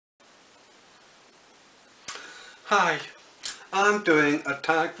Hi, I'm doing a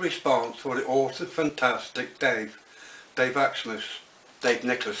tagged response for the awesome, fantastic Dave Axmus, Dave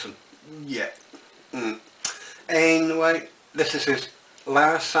Nicholson. Yeah. Anyway, this is his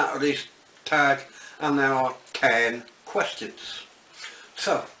last Saturday's tag and there are 10 questions.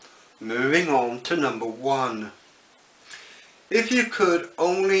 So, moving on to number 1. If you could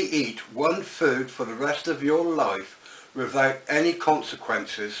only eat one food for the rest of your life without any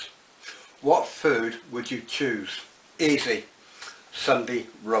consequences, what food would you choose? Easy. Sunday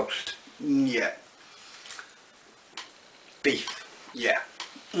roast. Yeah. Beef. Yeah.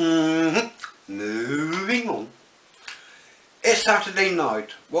 Moving on. It's Saturday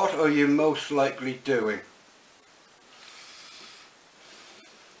night. What are you most likely doing?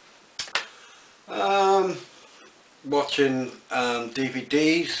 Watching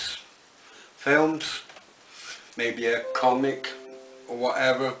DVDs, films, maybe a comic or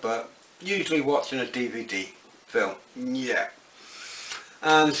whatever, but usually watching a DVD film. Yeah.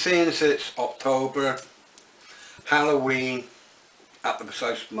 And since it's October, Halloween at the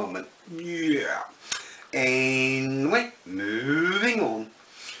precise moment. Yeah. Anyway, moving on.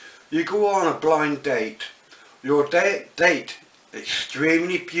 You go on a blind date. Your date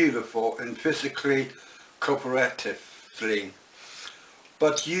extremely beautiful and physically cooperatively,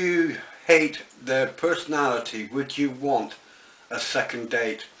 but you hate their personality. Would you want a second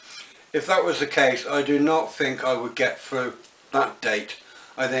date? If that was the case, I do not think I would get through that date.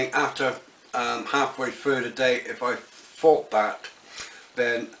 I think after halfway through the date, if I thought that,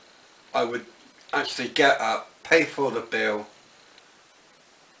 then I would actually get up, pay for the bill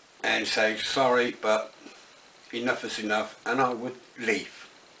and say sorry, but enough is enough, and I would leave.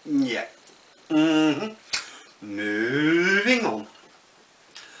 Yeah. Moving on.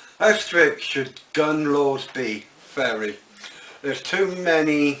 How strict should gun laws be? Very. There's too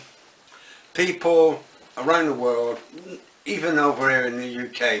many people around the world, even over here in the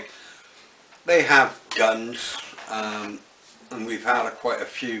UK, they have guns, and we've had quite a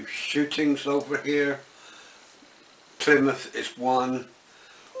few shootings over here. Plymouth is one,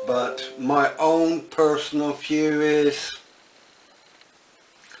 but my own personal view is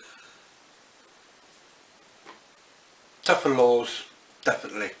tougher laws,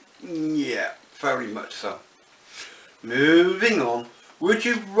 definitely. Yeah, very much so. Moving on. Would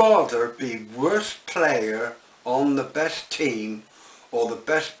you rather be worst player on the best team or the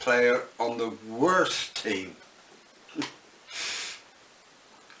best player on the worst team?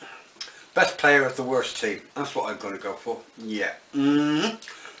 Best player of the worst team. That's what I'm going to go for. Yeah.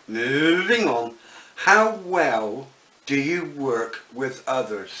 Moving on. How well do you work with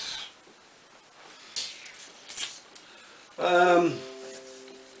others?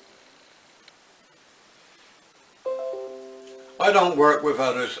 I don't work with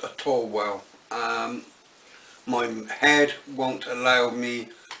others at all well. My head won't allow me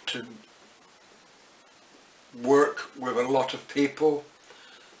to work with a lot of people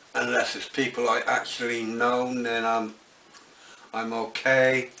unless it's people I actually know, then I'm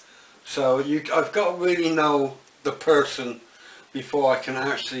okay. So I've got to really know the person before I can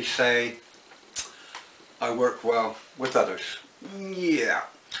actually say I work well with others. Yeah.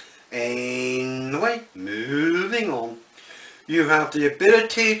 Anyway, moving on. You have the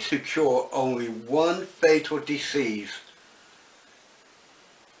ability to cure only one fatal disease.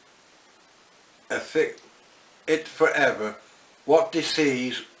 Affect it forever. What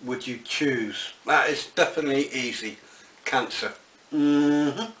disease would you choose? That is definitely easy. Cancer.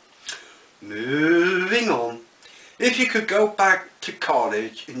 Moving on. If you could go back to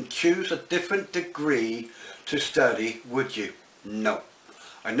college and choose a different degree to study, would you? No.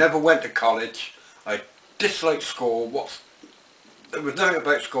 I never went to college. I disliked school. There was nothing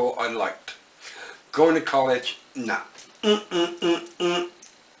about school I liked. Going to college, nah.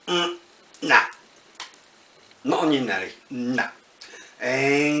 Nah. Not on your Nelly. Nah.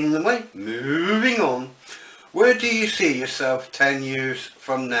 Anyway, moving on. Where do you see yourself 10 years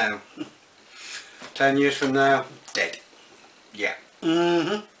from now? 10 years from now, dead. Yeah.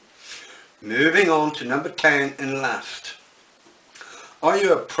 Moving on to number 10 and last. Are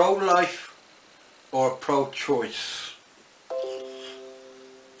you a pro-life or a pro-choice?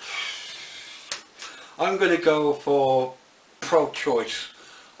 I'm going to go for pro-choice.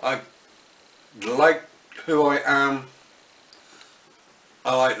 I like who I am.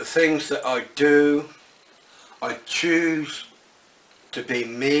 I like the things that I do. I choose to be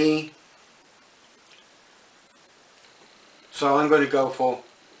me. So I'm going to go for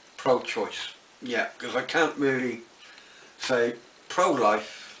pro-choice. Yeah, because I can't really say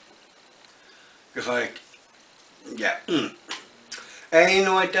pro-life because yeah.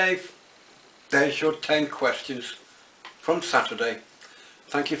 Anyway, Dave, there's your 10 questions from Saturday.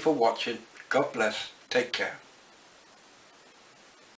 Thank you for watching. God bless. Take care.